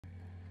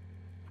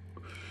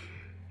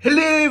Hello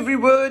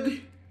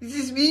everyone, this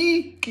is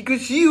me,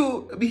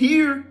 Kikochio. I'm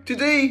here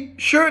today,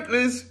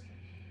 shirtless,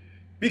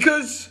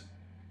 because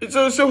it's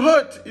so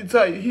hot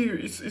inside here.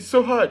 It's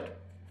so hot.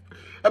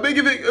 I'm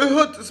making a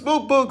hot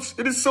smoke box.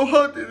 It is so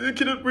hot and I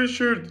cannot wear a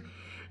shirt.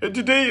 And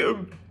today,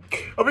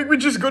 I think we're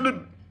just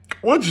gonna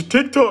watch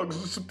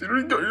TikToks or something.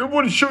 I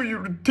want to show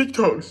you the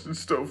TikToks and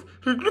stuff.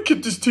 Look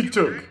at this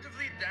TikTok.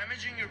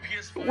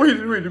 Wait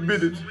a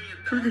minute.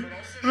 I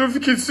don't know if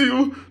you can see.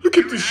 Look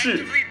at this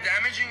shit.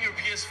 Damaging your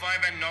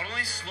PS5 and not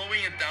only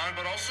slowing it down,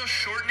 but also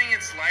shortening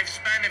its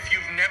lifespan if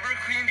you've never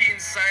cleaned the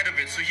inside of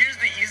it. So here's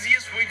the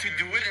easiest way to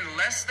do it in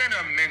less than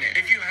a minute.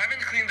 If you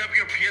haven't cleaned up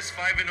your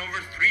PS5 in over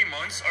 3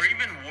 months, or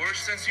even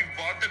worse since you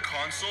bought the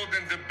console,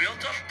 then the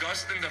built-up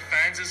dust in the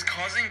fans is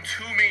causing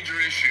 2 major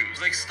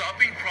issues, like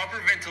stopping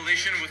proper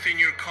ventilation within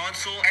your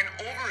console and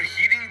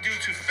overheating due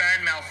to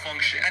fan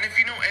malfunction. And if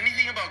you know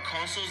anything about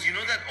consoles, you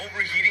know that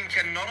overheating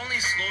can not only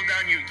slow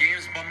down your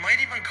games, but might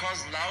even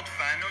cause loud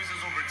fan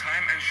noises over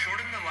time and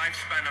shorten the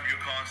lifespan of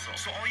your console.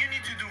 So all you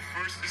need to do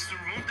first is to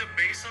remove the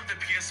base of the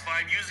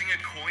PS5 using a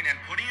coin and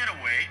putting it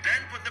away.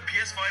 Then put the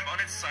PS5 on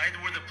its side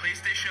where the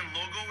PlayStation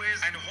logo is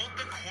and hold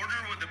the corner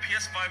with the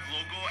PS5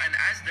 logo, and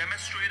as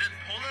demonstrated,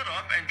 pull it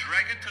up and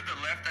drag it to the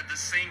left at the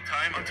same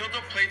time until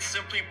the plate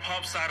simply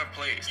pops out of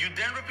place. You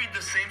then repeat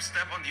the same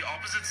step on the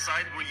opposite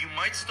side where you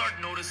might start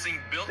noticing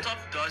built-up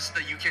dust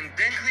that you can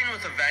then clean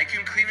with a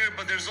vacuum cleaner,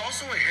 but there's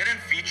also a hidden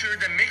feature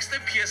that makes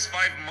the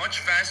PS5 much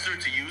faster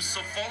to use,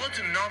 so follow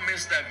to not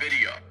miss that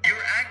video.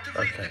 You're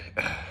actively...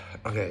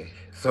 Okay.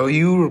 So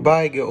you're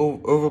buying an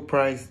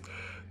overpriced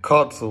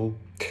console,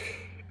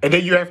 and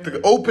then you have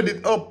to open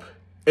it up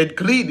and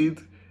clean it,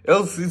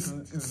 else it's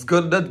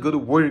not gonna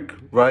work,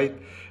 right?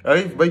 I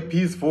have my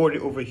PS4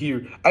 over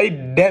here. I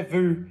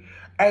never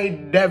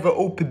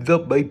opened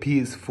up my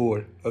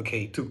PS4,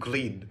 okay, to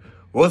clean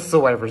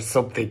whatsoever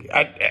something.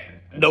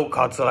 No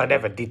console, I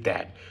never did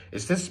that.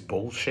 Is this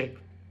bullshit?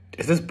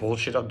 Is this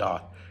bullshit or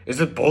not? Is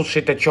it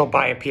bullshit that you'll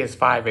buy a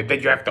PS5 and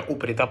then you have to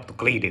open it up to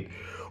clean it?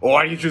 Or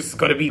are you just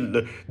gonna be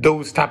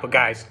those type of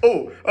guys?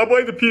 Oh, I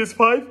buy the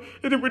PS5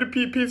 and then when the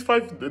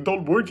PS5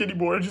 don't work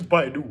anymore, I just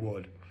buy a new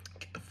one.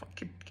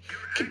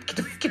 Get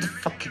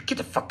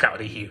the fuck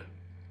out of here.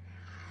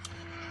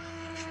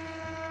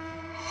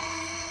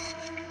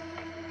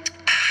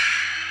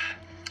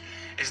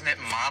 Isn't it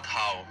mad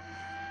how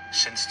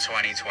since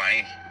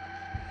 2020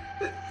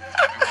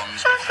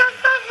 everyone's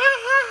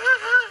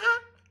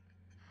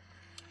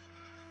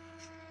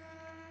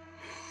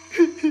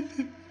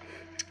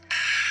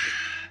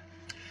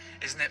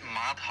Isn't it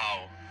mad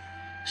how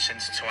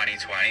since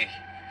 2020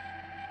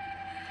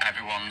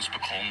 everyone's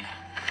become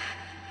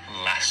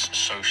less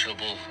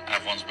sociable,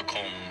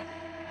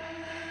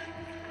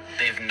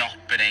 they've not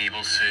been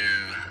able to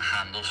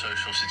handle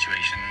social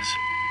situations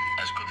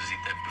as good as they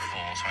did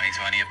before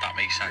 2020, if that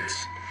makes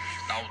sense.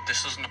 Now,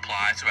 this doesn't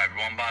apply to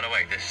everyone, by the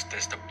way.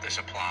 This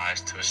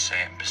applies to a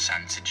certain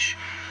percentage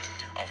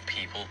of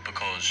people,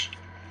 because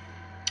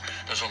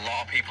there's a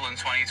lot of people in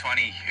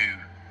 2020 who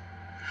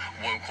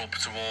woke up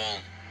to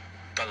all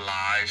the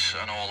lies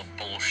and all the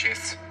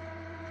bullshit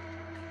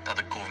that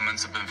the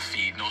governments have been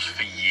feeding us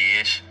for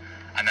years.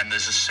 And then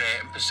there's a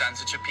certain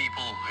percentage of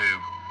people who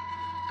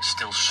are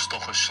still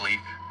stuck asleep,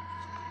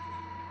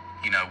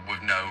 you know,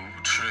 with no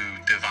true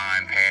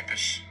divine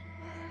purpose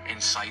in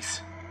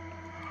sight.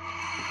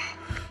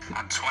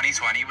 And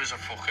 2020 was a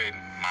fucking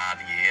mad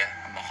year,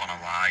 I'm not gonna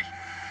lie.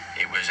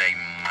 It was a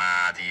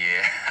mad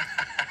year.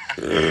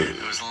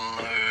 There was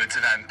loads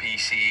of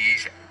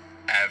NPCs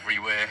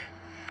everywhere.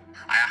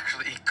 I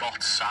actually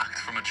got sacked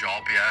from a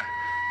job, yeah,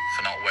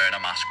 for not wearing a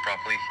mask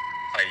properly.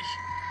 Like,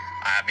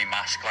 I had my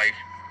mask, like,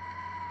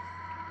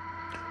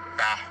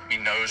 my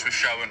nose was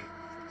showing.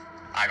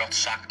 I got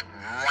sacked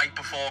right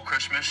before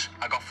Christmas.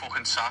 I got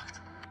fucking sacked.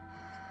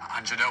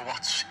 And you know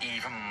what's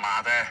even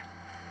madder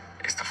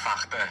is the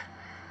fact that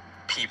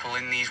people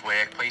in these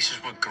workplaces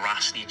were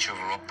grassing each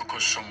other up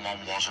because someone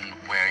wasn't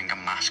wearing a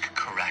mask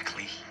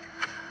correctly.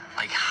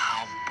 Like,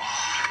 how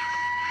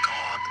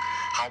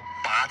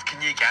bad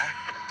can you get?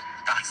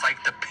 That's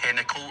like the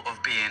pinnacle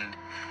of being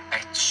a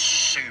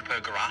super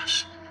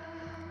grass.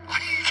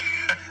 Like,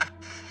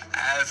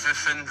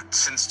 everything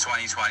since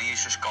 2020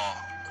 has just got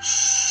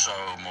so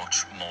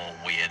much more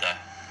weirder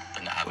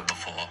than ever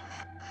before.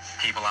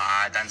 People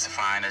are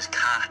identifying as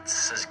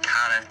cats, as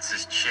carrots,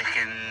 as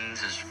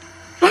chickens, as...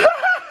 Oh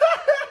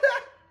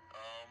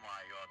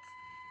my god.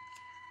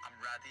 I'm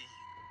ready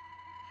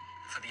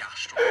for the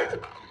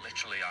asteroid.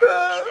 Literally, I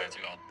swear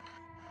to god.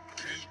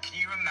 Can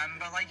you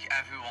remember, like,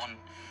 everyone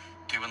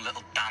doing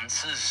little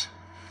dances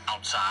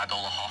outside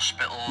all the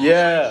hospitals?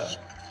 Yeah.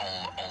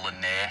 All the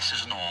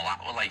nurses and all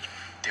that were, like,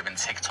 doing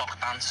TikTok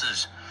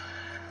dances.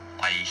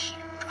 Like,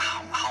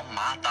 how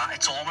mad that?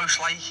 It's almost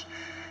like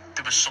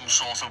there was some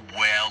sort of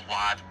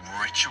worldwide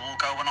ritual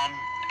going on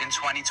in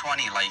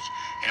 2020. Like,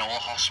 in all the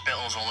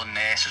hospitals, all the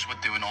nurses were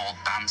doing all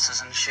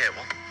dances and shit.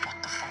 What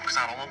the fuck is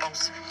that all about?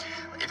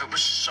 If it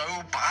was so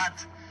bad,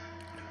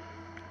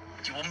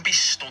 you wouldn't be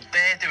stood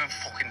there doing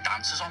fucking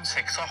dances on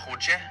TikTok,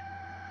 would you?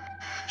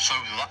 So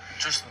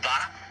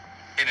that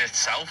in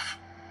itself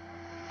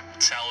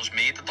tells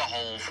me that the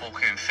whole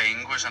fucking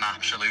thing was an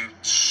absolute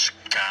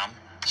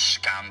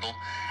scandal.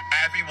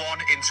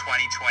 Everyone in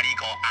 2020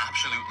 got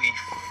absolutely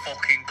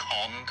fucking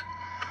conned.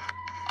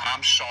 And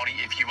I'm sorry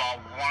if you are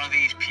one of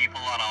these people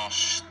that are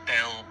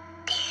still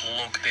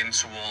plugged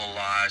into all the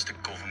lies the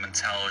government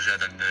tells you,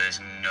 then there's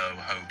no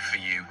hope for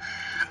you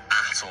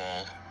at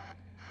all.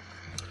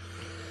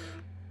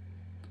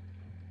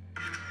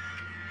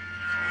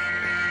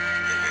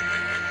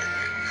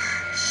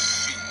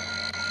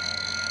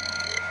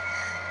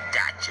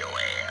 Got your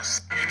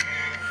ass.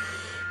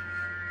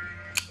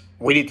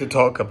 We need to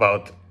talk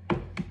about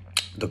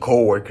the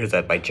co-workers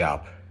at my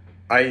job.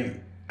 I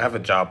have a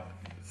job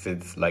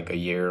since like a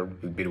year.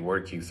 We've been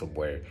working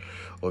somewhere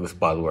on a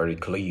spot where we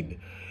clean.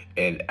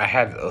 And I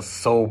had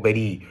so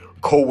many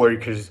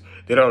co-workers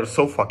that are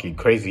so fucking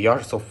crazy. Y'all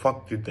are so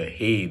fucked in the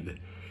head.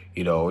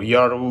 You know, you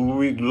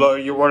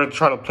want to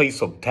try to play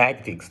some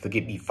tactics to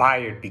get me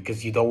fired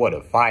because you don't want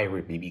to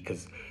fire me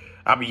because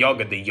I'm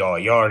younger than y'all.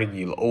 Y'all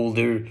are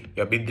older.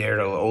 You've been there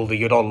a little older.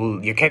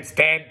 You can't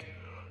stand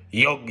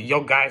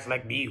young guys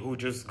like me who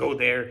just go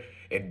there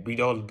and we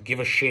don't give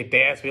a shit.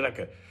 They ask me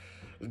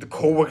the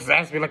co-workers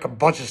ask me like a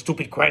bunch of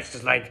stupid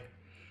questions like,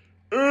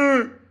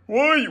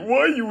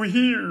 why you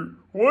here?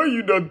 Why are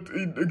you not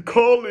in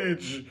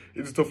college?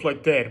 And stuff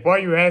like that. Why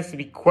you asking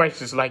me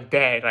questions like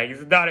that? Like,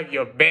 it's none of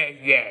your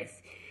business.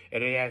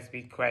 And they ask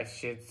me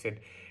questions and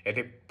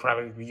they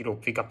probably,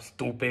 think I'm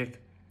stupid.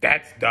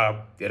 That's dumb.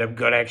 And I'm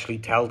gonna actually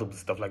tell them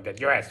stuff like that.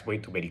 You're asking way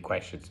too many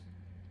questions.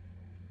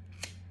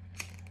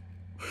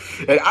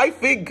 And I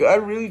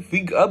really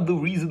think I'm the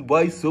reason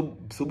why some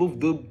of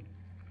them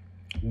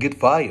get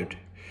fired.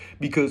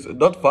 Because,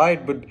 not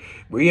fired, but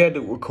we had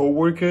a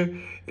co-worker,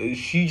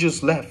 she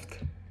just left.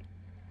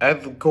 I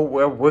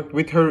worked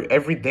with her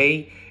every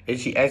day, and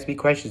she asked me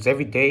questions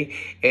every day,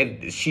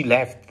 and she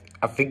left.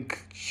 I think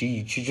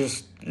she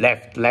just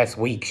left last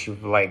week. She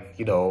was like,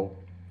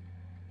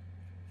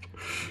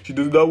 she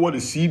does not want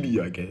to see me,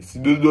 I guess. She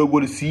does not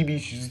want to see me.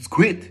 She just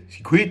quit.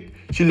 She quit.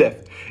 She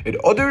left. And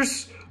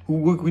others who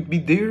work with me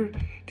there,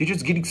 they're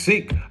just getting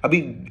sick. I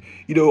mean,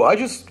 I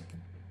just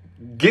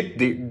get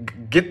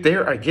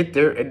there,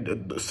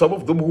 and some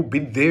of them who've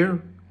been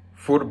there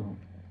for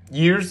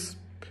years,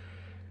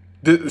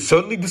 they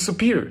suddenly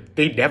disappear.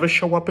 They never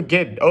show up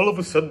again. All of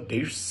a sudden,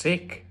 they're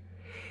sick.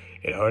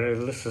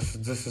 This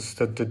is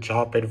the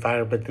job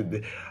environment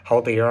and how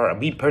they are.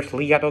 Me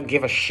personally, I don't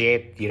give a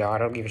shit. I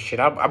don't give a shit.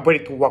 I'm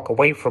ready to walk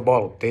away from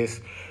all of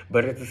this.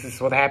 But this is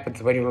what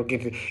happens when you're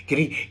getting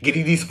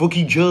these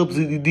fucking jobs,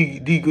 and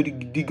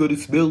they gonna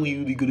smell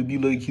you. They're gonna be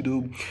like,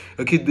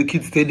 I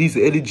can't stand this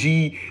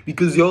energy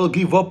because y'all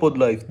give up on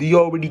life. They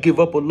already give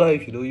up on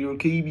life. You're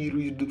okay.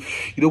 You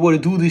don't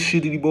want to do this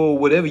shit anymore or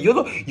whatever.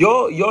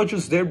 Y'all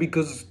just there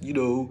because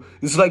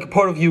it's like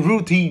part of your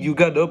routine. You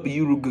got up and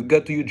you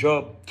got to your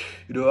job.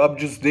 I'm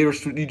just there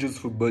strictly just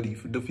for money,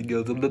 for nothing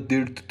else. I'm not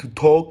there to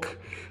talk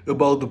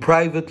about the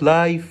private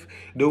life.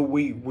 No,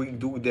 we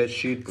do that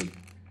shit, but.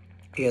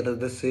 Yeah,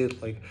 that's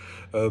it. Like,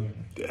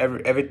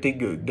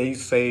 everything they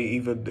say,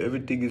 even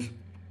everything is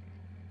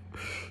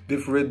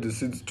different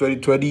since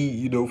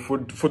 2020.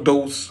 For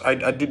those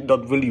I did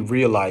not really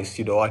realize.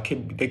 Y'all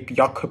came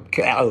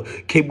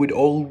with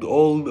all of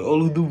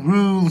the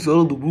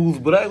rules.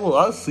 But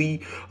I'll see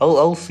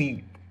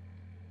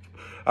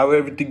how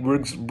everything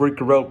work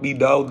around me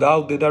now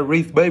that I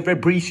raise my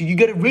vibration. You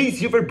gotta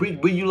raise your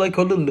vibration when you're like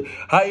on a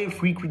higher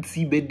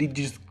frequency, man. They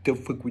just don't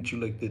fuck with you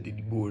like that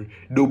anymore.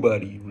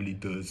 Nobody really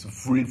does.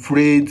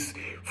 Friends,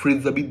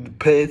 I mean the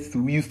past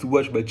who used to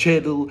watch my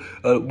channel,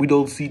 we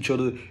don't see each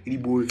other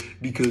anymore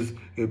because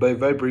my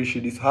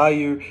vibration is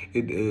higher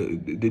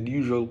than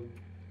usual.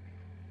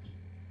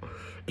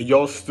 And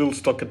y'all still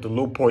stuck at the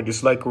low point.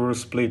 It's like we're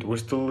split. We're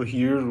still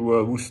here.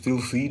 We still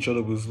see each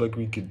other. But it's like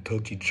we can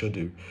touch each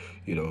other,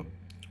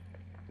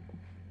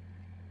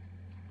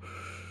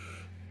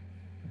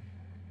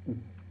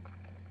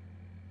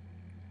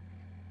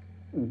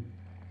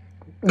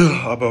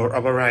 I'm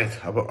alright.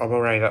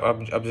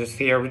 I'm just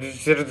here. I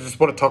just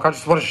want to talk. I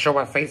just want to show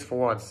my face for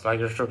once. Like,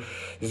 show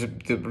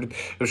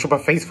my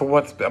face for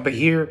once. I'm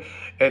here,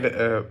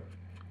 and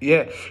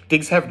yeah,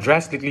 things have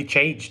drastically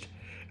changed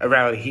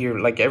around here.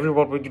 Like,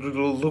 everyone, when you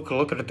look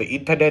at the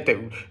internet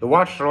and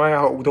watch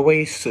the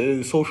way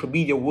social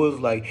media was,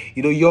 like,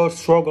 you're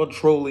strong on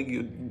trolling,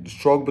 you're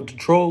strong, but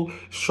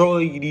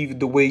trolling even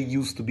the way it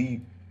used to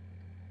be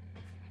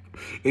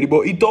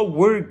anymore. It don't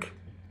work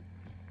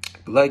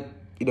like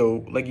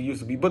like it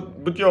used to be.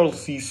 But y'all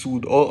see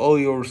soon. All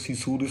y'all see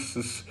soon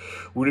is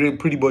we're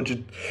pretty much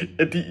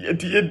at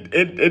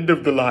the end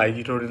of the line.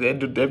 At the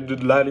end of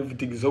the line,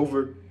 everything is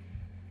over.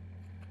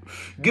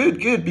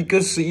 Good,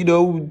 because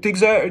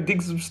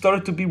things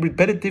start to be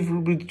repetitive.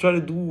 We're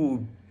trying to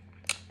do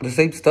the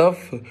same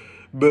stuff,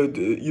 but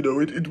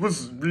it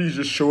was really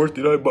just short.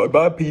 In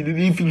my opinion,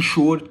 it feels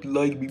short.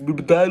 Like,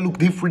 but I look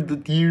different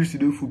than years.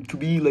 To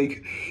me,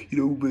 like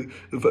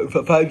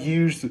 5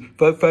 years,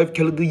 five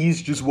calendar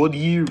years, just 1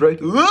 year, right?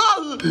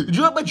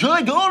 Drop my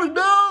joint.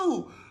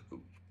 Oh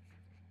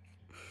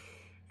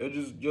no!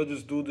 You'll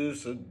just do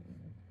this and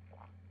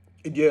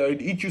yeah,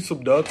 and eat you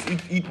some nuts.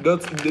 Eat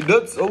nuts. And the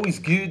nuts always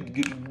good.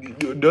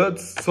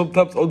 Nuts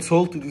sometimes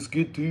unsalted is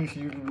good too if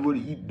you want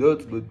to eat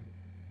nuts, but.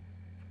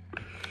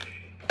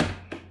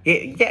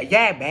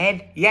 Yeah,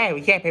 man.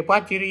 Yeah, but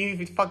what do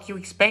you fuck you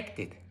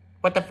expected?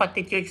 What the fuck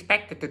did you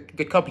expect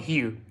to come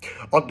here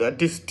on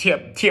this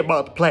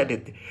Tiamat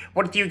planet?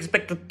 What did you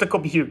expect to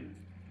come here?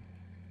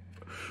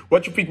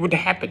 What do you think would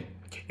happen?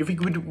 You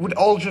think we would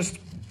all just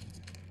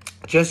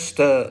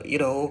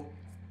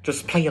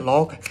play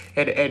along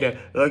and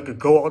like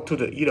go on to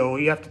the,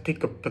 you have to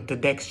think of the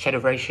next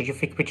generation. You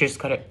think we're just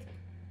gonna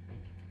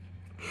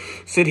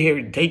sit here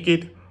and take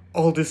it,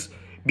 all this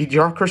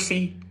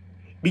mediocrity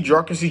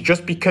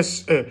just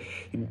because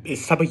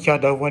some of y'all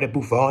don't want to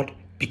move on,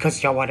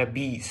 because y'all want to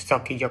be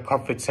stuck in your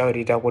comfort zone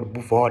and don't want to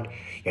move on.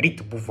 You need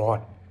to move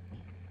on,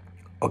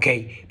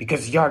 okay?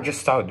 Because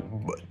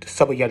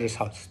some of y'all just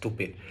sound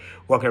stupid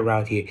walking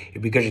around here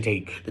and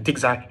regurgitating the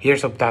things I hear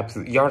sometimes.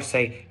 Y'all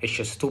say it's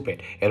just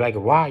stupid, and like,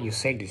 why are you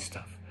saying this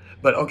stuff?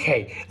 But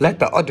okay, let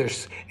the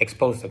others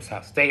expose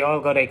themselves. They all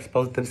gonna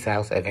expose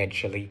themselves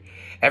eventually.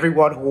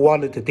 Everyone who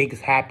wanted the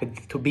things happen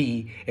to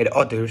me and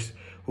others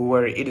who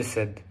were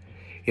innocent.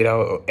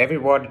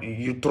 Everyone,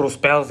 you throw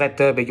spells at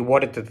them and you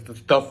wanted the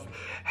stuff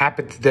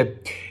happen to them,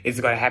 it's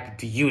gonna happen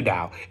to you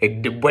now.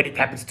 And when it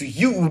happens to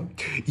you,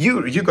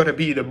 you're gonna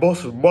be in a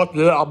much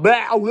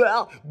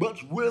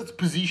worse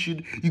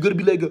position. You're gonna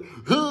be like,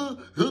 how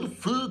the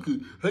fuck?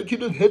 I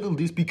cannot handle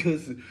this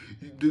because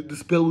the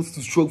spell was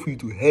too strong for you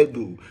to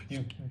handle.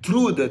 You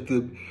threw it at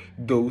them,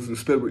 those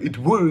spell, it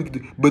worked,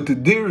 but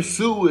they're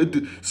so at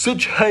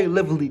such high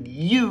level in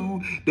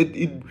you that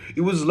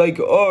it was like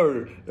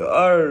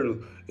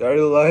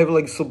I have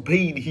like some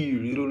pain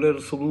here,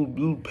 some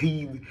little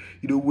pain,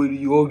 when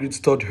your organs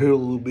start hurt a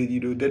little bit,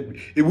 that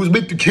it was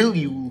meant to kill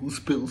you,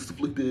 spell, stuff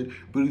like that,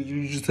 but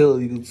you just tell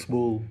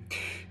small,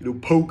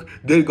 poke,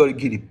 they're gonna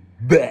get it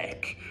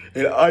back.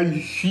 And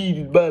I've seen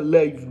in my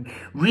life,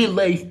 real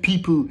life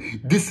people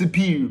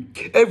disappear.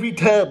 Every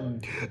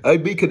time I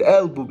make an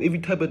album, every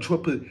time I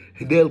drop an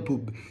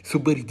album,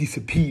 somebody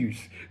disappears.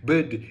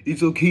 But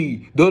it's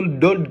okay.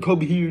 Don't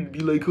come here and be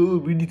like, oh,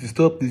 we need to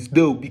stop this.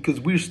 No,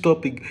 because we're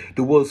stopping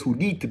the ones who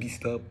need to be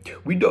stopped.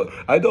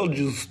 I don't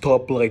just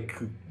stop like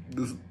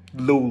this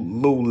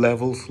low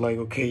levels, like,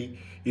 okay,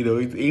 it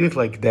ain't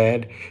like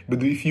that.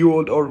 But if you're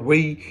on our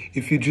way,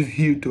 if you're just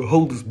here to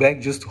hold us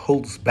back, just to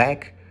hold us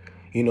back,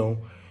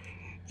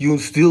 you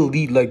still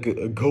need like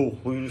a goal.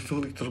 You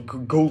still need a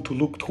goal to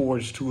look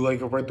towards, to like,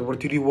 what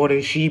do you want to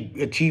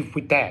achieve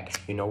with that?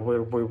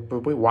 We're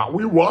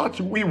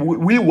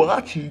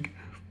watching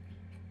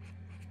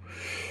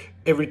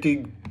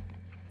everything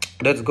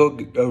that's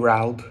going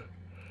around,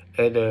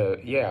 and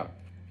yeah,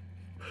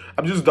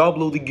 I'm just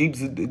downloading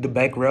games in the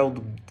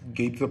background.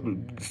 Games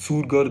I'm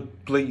soon gonna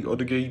play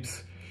other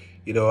games.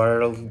 I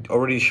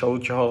already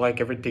showed y'all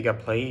like everything I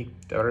play.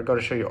 I'm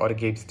gonna show you other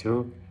games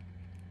too.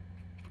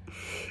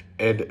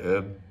 And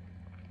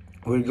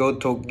we're going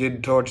to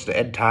get towards the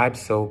end time,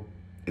 so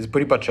it's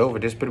pretty much over.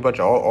 This is pretty much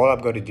all I'm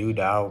going to do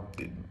now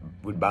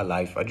with my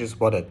life. I just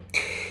want to,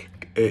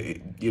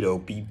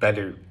 be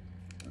better.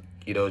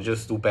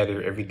 Just do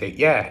better every day.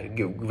 Yeah,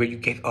 when you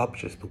get up,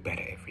 just do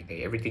better every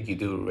day. Everything you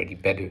do already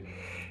better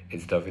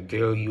and stuff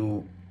until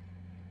you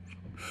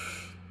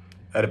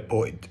at a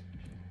point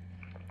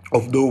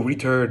of no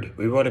return.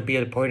 We want to be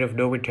at a point of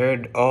no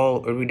return.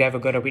 We're never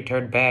gonna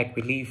return back.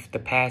 We leave the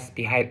past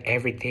behind.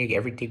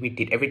 Everything we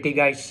did, everything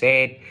I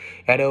said.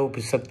 I know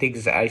some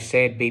things I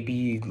said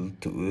maybe in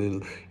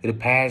the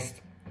past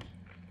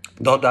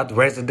don't not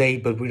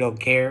resonate, but we don't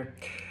care.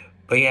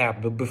 But yeah,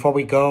 but before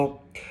we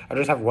go, I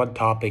just have one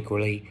topic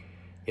really.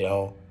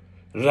 I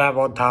just have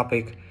one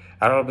topic.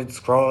 I don't been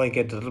scrolling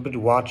and a little bit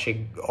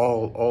watching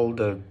all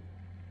the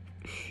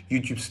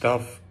YouTube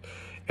stuff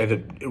and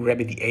the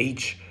Remedy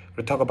H.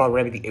 We're talking about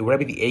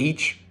Remedy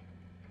H.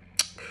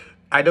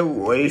 I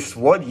know it's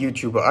one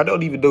YouTuber. I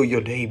don't even know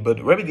your name,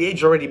 but Remedy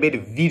H already made a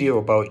video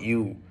about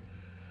you.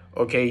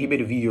 Okay, he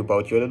made a video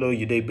about you. I don't know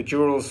your name, but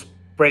you're all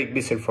spreading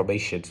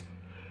misinformation.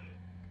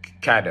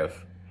 Kind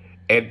of.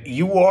 And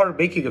you are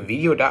making a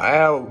video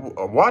now.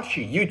 I watch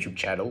your YouTube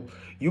channel.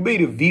 You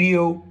made a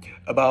video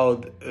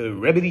about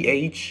Remedy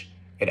H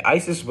and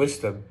Isis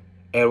Wisdom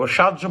and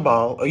Rashad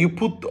Jamal. You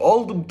put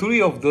all the three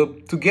of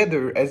them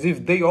together as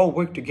if they all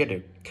work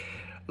together.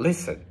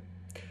 Listen,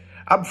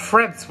 I'm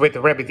friends with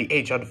Remedy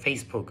H on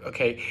Facebook,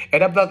 okay?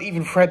 And I'm not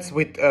even friends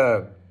with,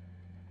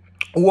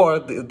 who are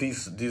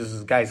these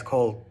guys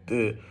called?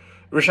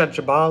 Rashad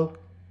Jamal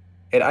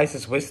and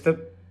Isis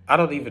Wisdom? I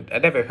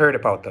never heard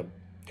about them,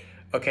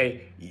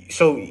 okay?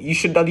 So you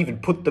should not even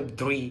put them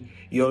three.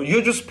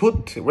 You just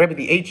put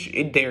Remedy H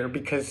in there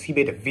because he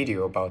made a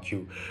video about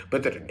you.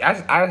 But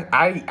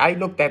I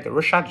looked at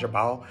Rashad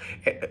Jamal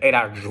and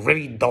I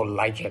really don't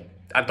like him.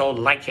 I don't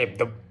like him.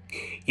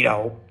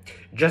 I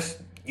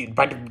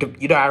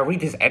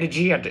read his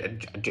energy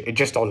and I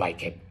just don't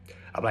like it.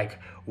 I'm like,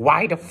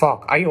 why the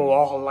fuck are you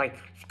all like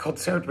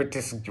concerned with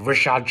this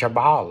Rashad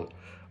Jamal?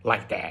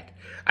 like that.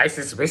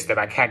 ISIS wisdom,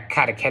 I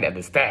kind of can't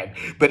understand.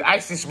 But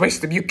ISIS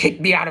wisdom, you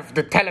kicked me out of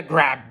the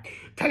Telegram.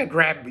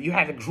 You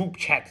had a group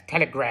chat,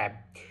 Telegram.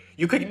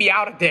 You kicked me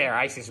out of there,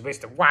 ISIS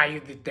wisdom. Why you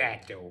did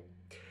that, though?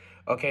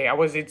 Okay, I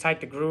was inside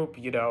the group,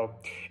 you know,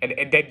 and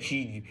then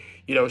she,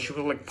 you know, she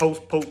was like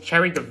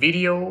sharing the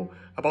video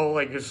about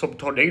like some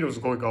tornadoes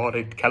going on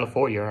in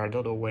California. I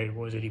don't know where it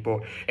was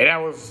anymore. And I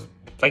was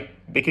like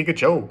making a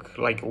joke,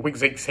 like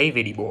Wings ain't safe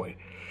anymore.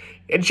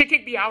 And she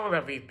kicked me out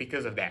of it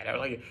because of that. I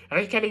was like,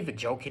 I can't even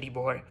joke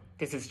anymore.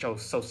 This is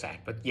so sad.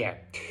 But yeah,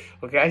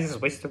 okay, guys, this is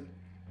Wisdom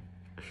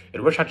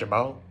and Rashad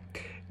Jamal.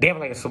 They have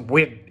like some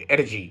weird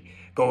energy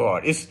going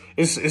on.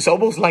 It's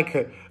almost like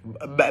a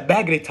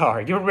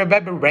Magnetar. You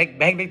remember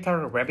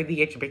Magnetar? Remember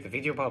the H made the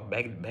video about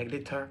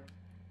Magnetar?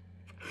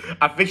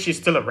 I think she's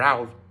still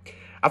around.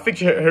 I think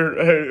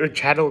her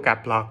channel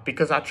got blocked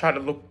because I tried to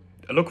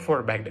look for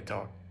a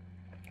Magnetar.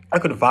 I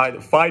couldn't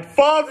find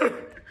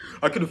father.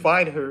 I couldn't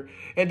find her,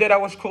 and then I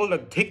was scrolling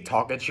on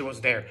TikTok and she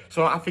was there.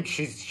 So I think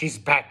she's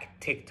back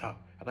TikTok.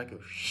 I'm like, oh,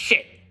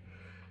 shit,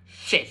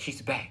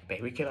 she's back,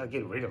 man. We cannot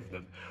get rid of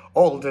them.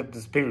 All the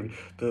spirit,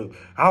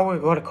 how are we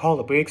going to call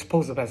them? We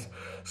expose them as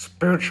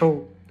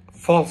spiritual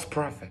false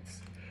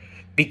prophets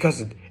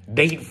because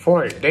they ain't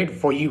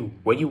for you.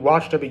 When you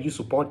watch them and you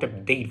support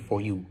them, they ain't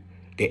for you.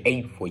 They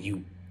ain't for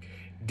you.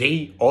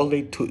 All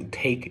they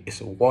take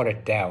is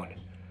watered down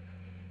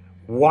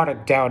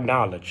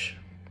knowledge.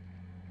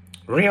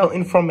 Real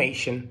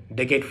information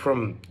they get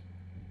from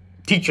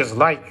teachers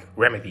like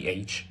Remedy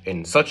H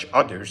and such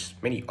others,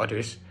 many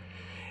others,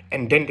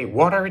 and then they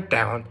water it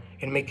down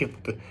and make it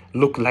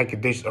look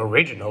like this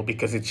original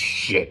because it's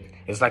shit.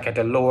 It's like at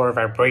the lower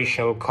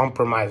vibrational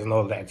compromise and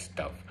all that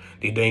stuff.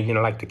 They don't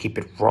even like to keep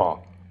it raw.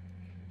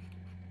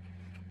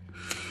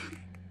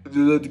 They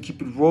like to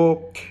keep it raw.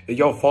 And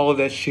y'all follow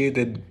that shit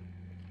and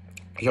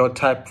y'all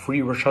type free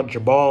Rashad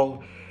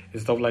Jamal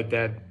and stuff like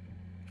that.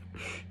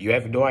 You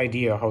have no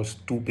idea how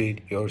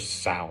stupid you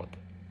sound.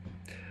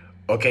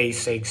 Okay,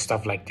 saying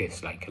stuff like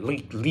this, like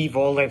leave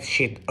all that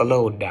shit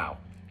alone now.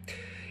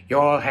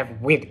 Y'all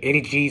have weird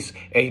energies,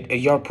 and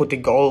y'all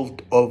putting all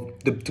of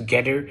them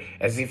together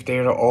as if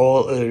they're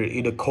all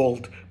in a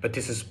cult, but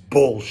this is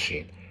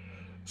bullshit.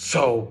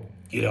 So,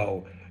 you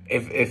know,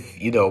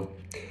 if you know,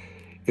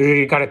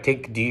 you gotta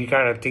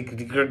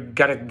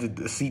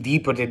see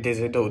deeper than this.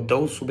 You know,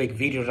 those who make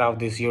videos out of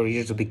this, you're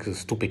just making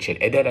stupid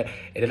shit. And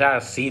then I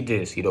see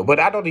this, you know,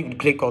 but I don't even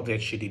click on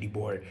that shit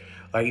anymore.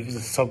 Like if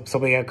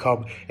somebody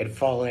come and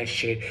follow that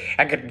shit,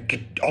 I can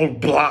get all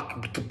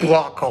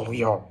block all of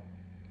y'all.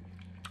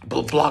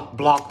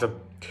 Block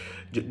them.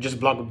 Just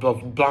block.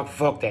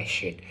 Fuck that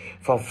shit.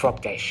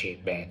 Fuck that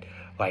shit, man.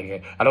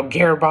 Like, I don't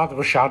care about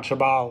Rashad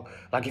Jamal.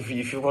 Like, if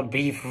you want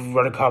beef, if you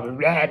want to come,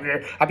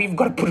 I'm even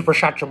going to put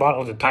Rashad Jamal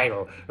on the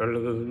title. Or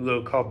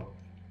little come.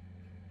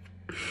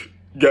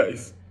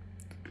 Guys,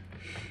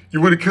 you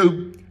want to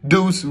come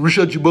dose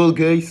Rashad Jamal,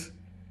 guys?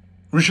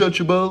 Rashad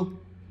Jamal?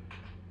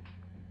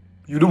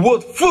 You know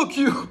what? Fuck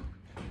you!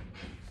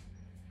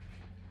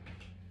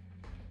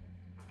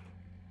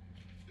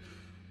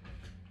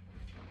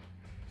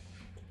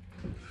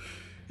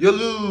 Your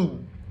little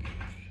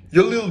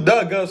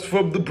dagas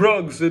from the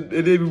Bronx and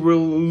they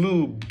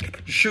will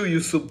show you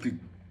something.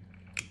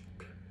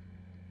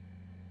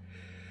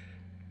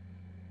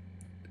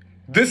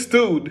 This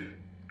stone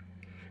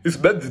is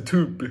meant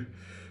to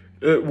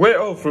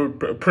wear off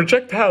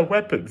projectile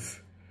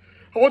weapons.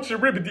 I watched the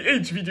Remedy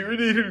H video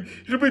and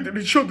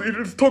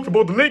it talked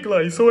about the leg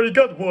line, so I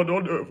got one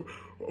on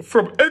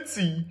from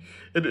Etsy.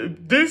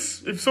 And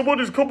this, if someone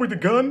is come with a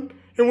gun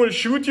and want to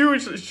shoot you,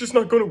 it's just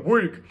not gonna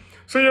work.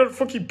 So you're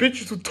fucking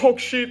bitches who talk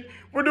shit.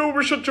 We're no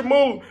Rashad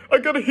Jamal. I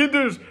got a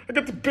hitters. I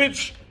got the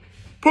bitch.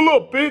 Pull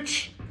up,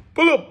 bitch.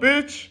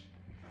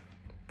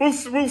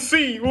 We'll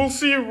see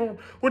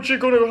what you're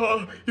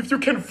gonna if you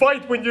can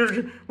fight when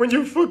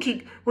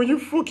you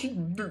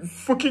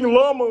fucking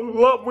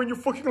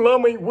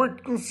llama ain't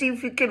work. We'll see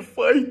if you can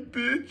fight,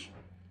 bitch.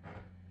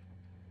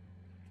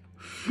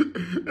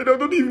 And I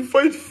don't even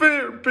fight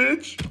fair,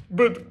 bitch.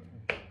 But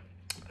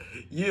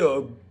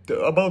yeah.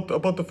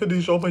 About to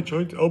finish all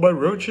my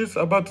roaches,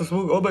 about to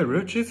smoke all my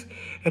roaches,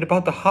 and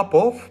about to hop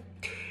off.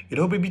 You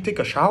know, maybe take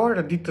a shower.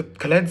 I need to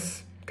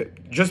cleanse,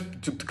 just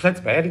to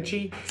cleanse my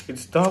energy and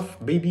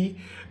stuff,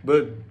 maybe.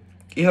 But,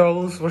 you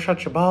know, Rashad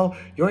Jamal,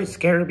 you ain't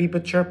scaring me,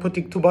 but you're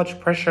putting too much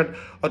pressure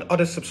on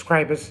other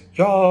subscribers.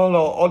 Y'all,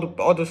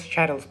 all those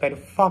channels, man,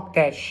 fuck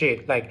that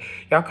shit. Like,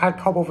 y'all can't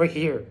come over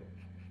here.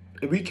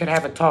 We can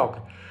have a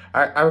talk.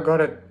 I'm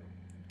gonna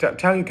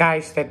tell you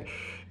guys that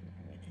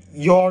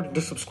you're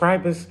the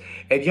subscribers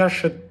and you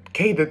should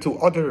cater to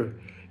other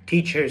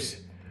teachers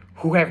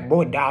who have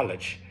more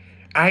knowledge.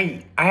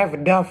 I have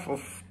enough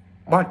of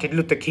Martin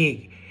Luther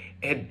King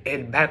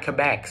and Malcolm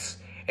X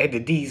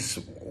and these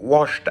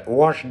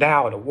watered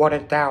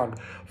down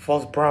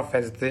false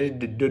prophets. They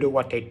don't know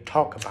what they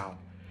talk about.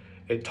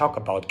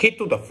 Get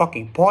to the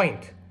fucking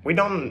point. We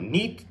don't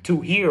need to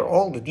hear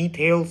all the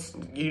details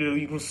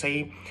you will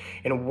say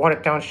and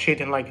watered down shit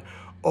and like,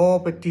 oh,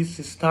 but this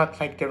is not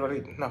like the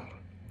really no.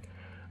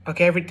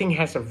 Okay, everything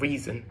has a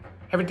reason.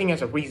 Everything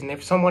has a reason.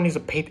 If someone is a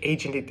paid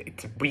agent,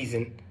 it's a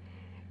reason.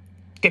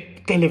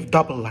 They live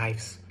double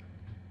lives.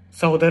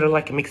 So they're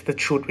like mix the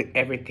truth with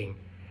everything.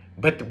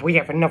 But we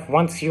have enough.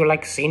 Once you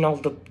like seen all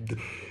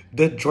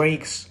the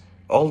Drakes,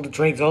 all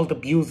the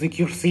music,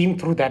 you've seen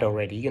through that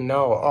already. You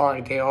know,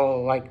 are they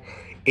all like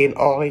in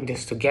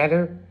this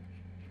together?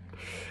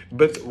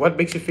 But what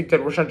makes you think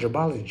that Rashad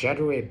Jamal is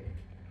genuine?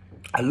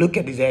 I look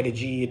at his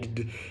energy,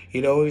 and,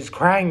 you know, he's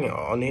crying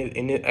on it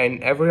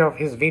in every of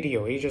his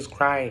video. He's just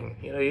crying.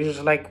 You know, he's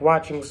just like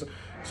watching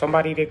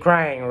somebody they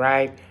crying,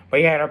 right?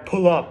 But yeah,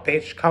 pull up,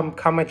 bitch.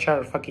 Come at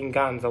your fucking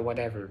guns or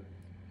whatever.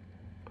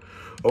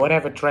 Or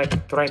whatever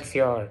threats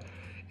you are.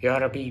 You ought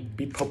to be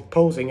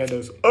proposing at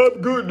us.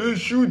 I'm gonna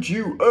shoot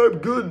you. I'm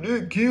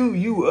gonna kill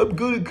you. I'm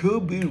gonna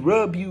come and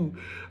rob you.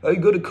 I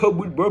gotta come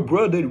with my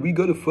brother. We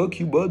gotta fuck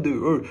your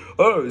mother.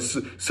 Or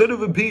son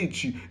of a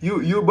bitch.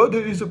 Your mom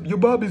is a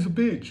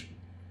bitch.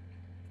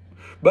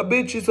 My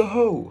bitch is a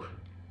hoe.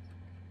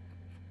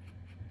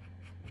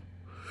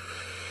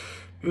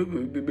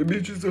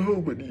 Bitch is a hoe,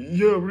 but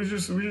yeah, we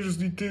just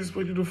need this,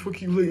 but you know,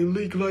 fucking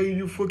lake lying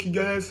your fucking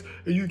ass,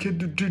 and you can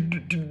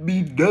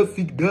be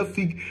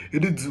nothing,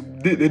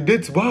 and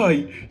that's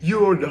why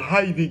you're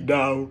hiding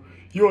now.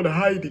 You're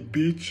hiding,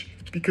 bitch,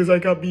 because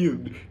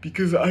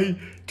because I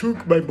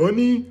took my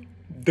money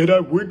that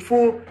I worked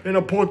for and I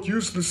bought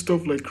useless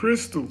stuff like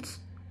crystals.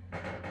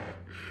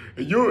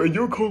 And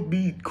you called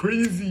me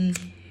crazy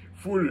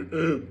for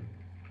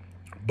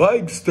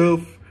buying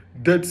stuff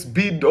that's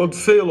been on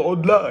sale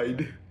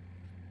online,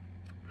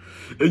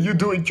 and you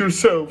do it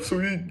yourself. So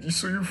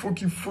you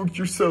fucking fucked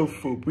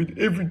yourself up with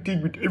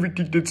everything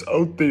that's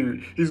out there.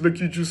 It's like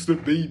you're just a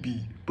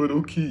baby, but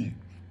okay.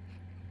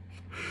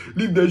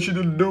 Leave that shit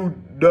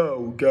alone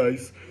now,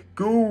 guys.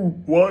 Go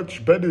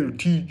watch better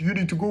You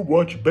need to go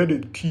watch better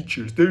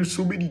teachers. There's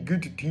so many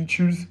good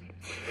teachers.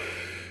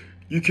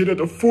 You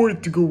cannot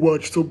afford to go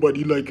watch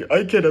somebody like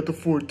I cannot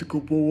afford to go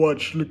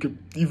watch.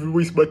 Even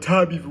waste my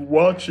time even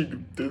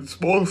watching the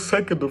small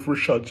second of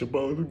Rashad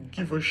Jamal. I don't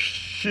give a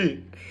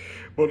shit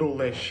about all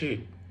that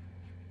shit.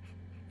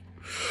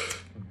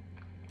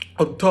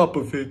 On top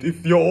of it,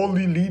 if your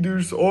only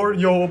leaders are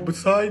y'all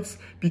besides,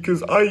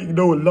 because I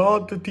know a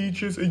lot of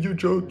teachers, and you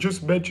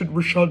just mentioned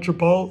Rashad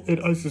Jamal and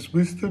Isis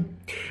Wisdom,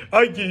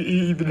 I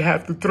even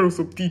have to throw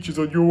some teachers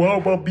on you. How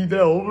about me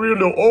now? I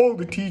know all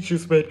the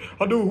teachers, man.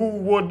 I know who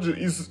one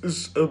is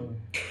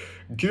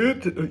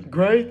good,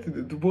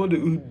 right? The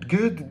one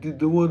good,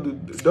 the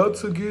one not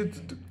so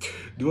good,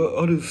 the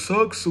other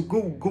sucks. So go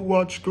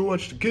watch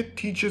the good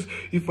teachers.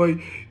 If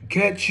I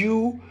catch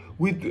you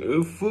with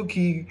a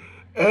fucking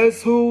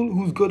asshole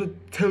who's gonna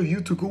tell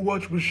you to go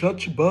watch Rashad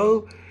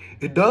Jamal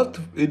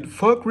and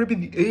fuck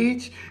Remedy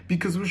Age,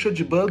 because Rashad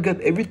Jamal got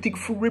everything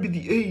from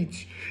Remedy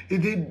Age,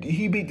 and then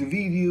he made the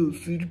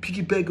videos to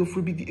piggyback off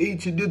Remedy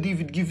Age, and not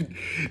even giving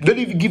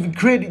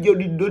credit. You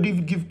don't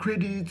even give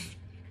credits.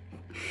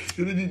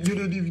 You don't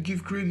even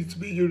give credits,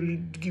 man. You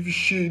don't give a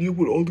shit. You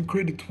want all the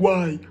credits.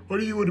 Why?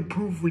 What do you want to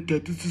prove with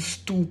that? This is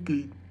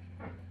stupid.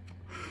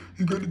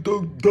 You gotta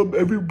dumb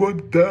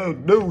everyone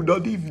down. No,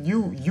 not even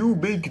you. You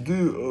make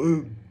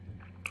the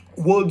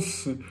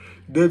ones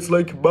that's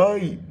like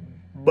my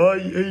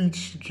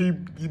age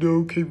came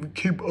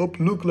up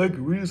look like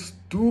real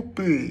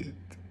stupid.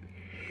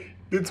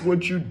 That's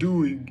what you're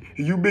doing.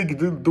 You make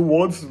the little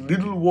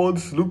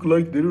ones look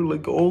like they're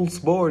like all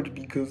smart,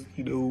 because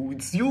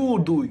it's you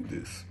doing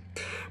this.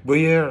 But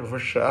yeah,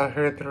 I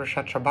heard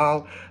Rashad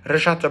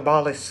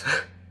Jamal is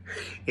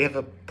in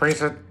the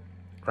prison,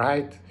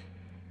 right?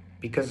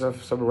 Because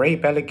of some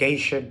rape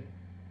allegation.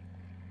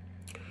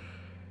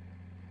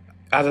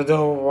 I don't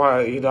know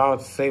what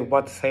to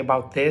say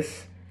about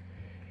this.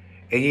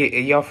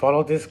 Y'all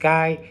follow this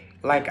guy?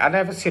 Like, I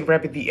never seen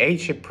Remedy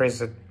Age in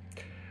prison.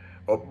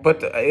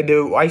 But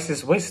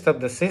Isis Wisdom,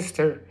 the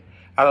sister,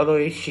 I don't know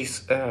if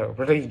she's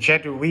really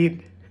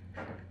genuine.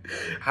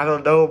 I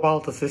don't know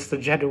about the sister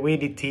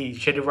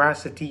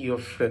generosity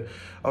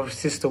of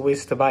Sister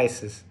Wisdom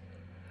Isis.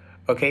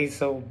 Okay,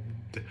 so,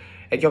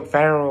 and Young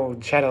Pharaoh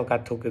channel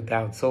got taken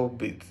down, so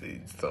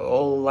it's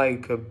all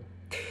like,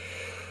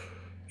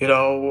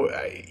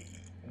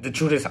 the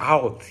truth is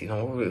out,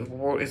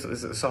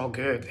 it's all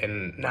good,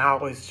 and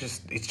now it's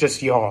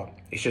just y'all,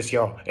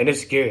 and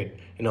it's good,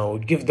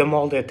 give them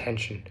all the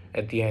attention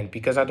at the end,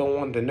 because I don't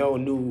want no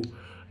new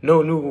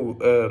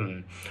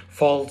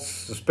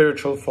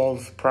spiritual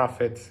false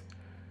prophets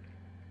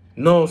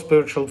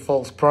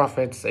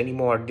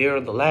anymore.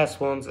 They're the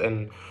last ones,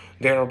 and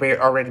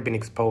they're already been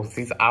exposed.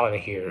 He's out of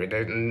here.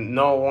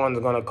 No one's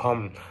gonna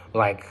come,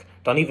 like,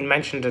 don't even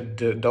mention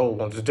the old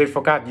ones. They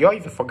forgot. Y'all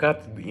even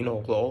forgot,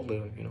 all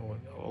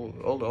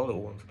the other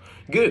ones.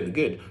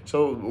 Good.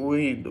 So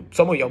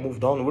some of y'all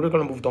moved on. We're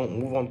gonna move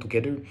on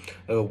together.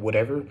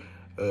 Whatever.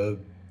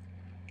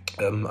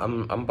 I'm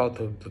about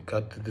to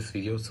cut this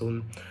video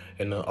soon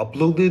and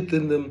upload it.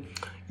 And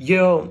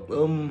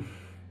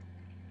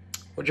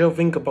what y'all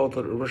think about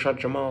Rashad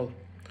Jamal?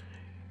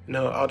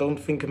 No, I don't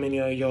think many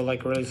of y'all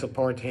like really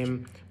support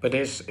him, but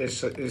it's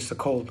a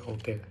cult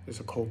out there. It's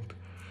a cult.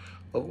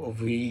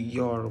 of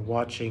you're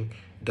watching,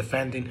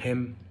 defending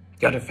him.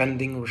 You're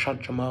defending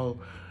Rashad Jamal.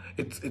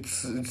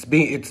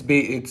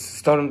 It's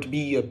starting to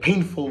be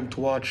painful to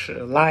watch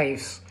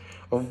lives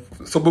of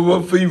some of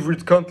my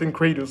favorite content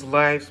creators'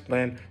 lives,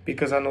 man,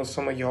 because I know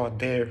some of y'all are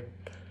there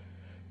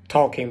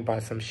talking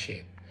about some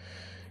shit.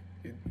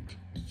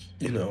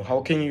 You know,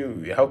 how can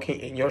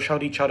y'all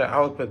shout each other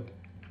out, but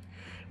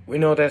we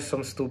know that's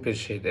some stupid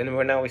shit, and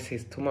we're now we say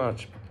it's too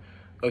much.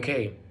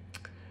 Okay,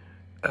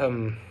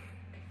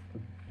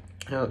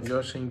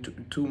 you're saying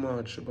too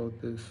much about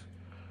this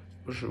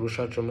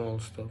Rashad Jamal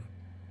stuff.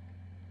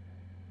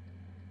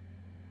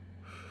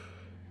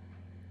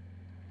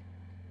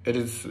 It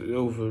is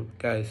over,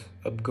 guys.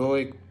 I'm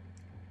going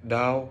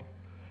now,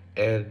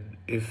 and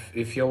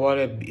if you want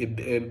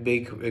to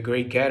make a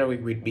great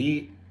gathering with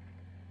me,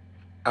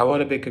 I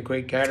want to make a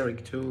great gathering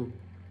too.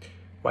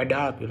 Why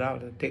not?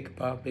 Without think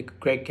about make a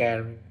great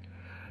gathering.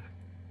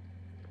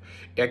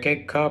 You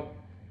can come.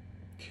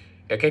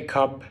 You can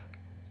come.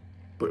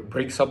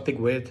 Bring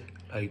something with,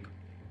 like,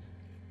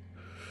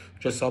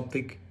 just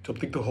something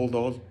to hold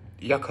on.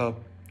 You come.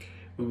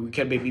 We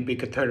can maybe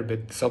make a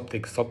tournament, some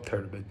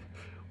tournament,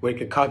 make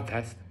a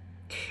contest.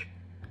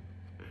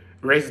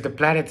 Raise the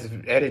planet's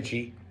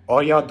energy.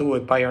 All y'all do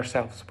it by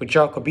yourselves. With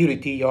your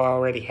community, you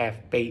already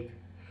have paid.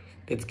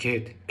 That's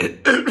good.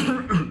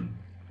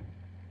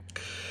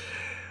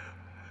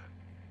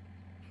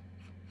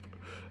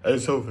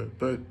 It's over.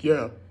 But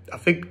yeah, I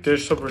think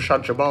there's some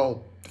Rashad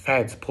Jamal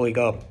fans pulling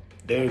up.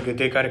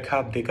 They gotta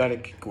come. They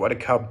wanna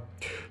come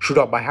shoot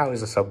up my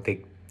house or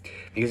something,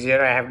 because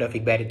I have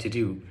nothing better to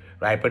do,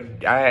 right?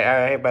 But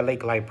I have my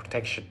lake line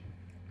protection.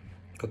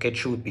 You can't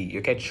shoot me.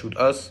 You can't shoot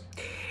us.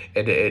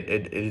 And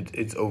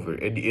it's over.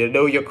 And you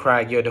know you're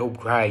crying. You're at home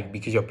crying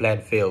because your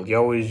plan failed.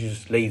 You're always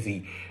just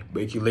lazy,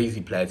 making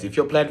lazy plans. If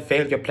your plan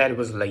failed, your plan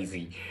was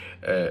lazy.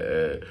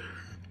 Okay,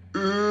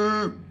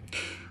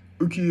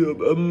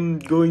 I'm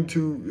going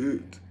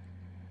to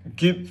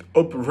get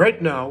up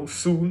right now,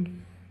 soon.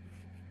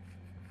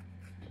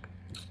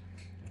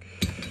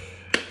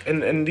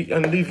 And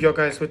leave you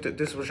guys with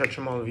this Rashad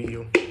Jamal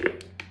video.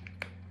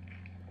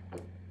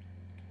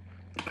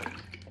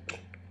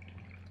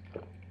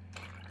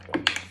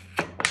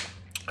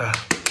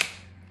 Ah.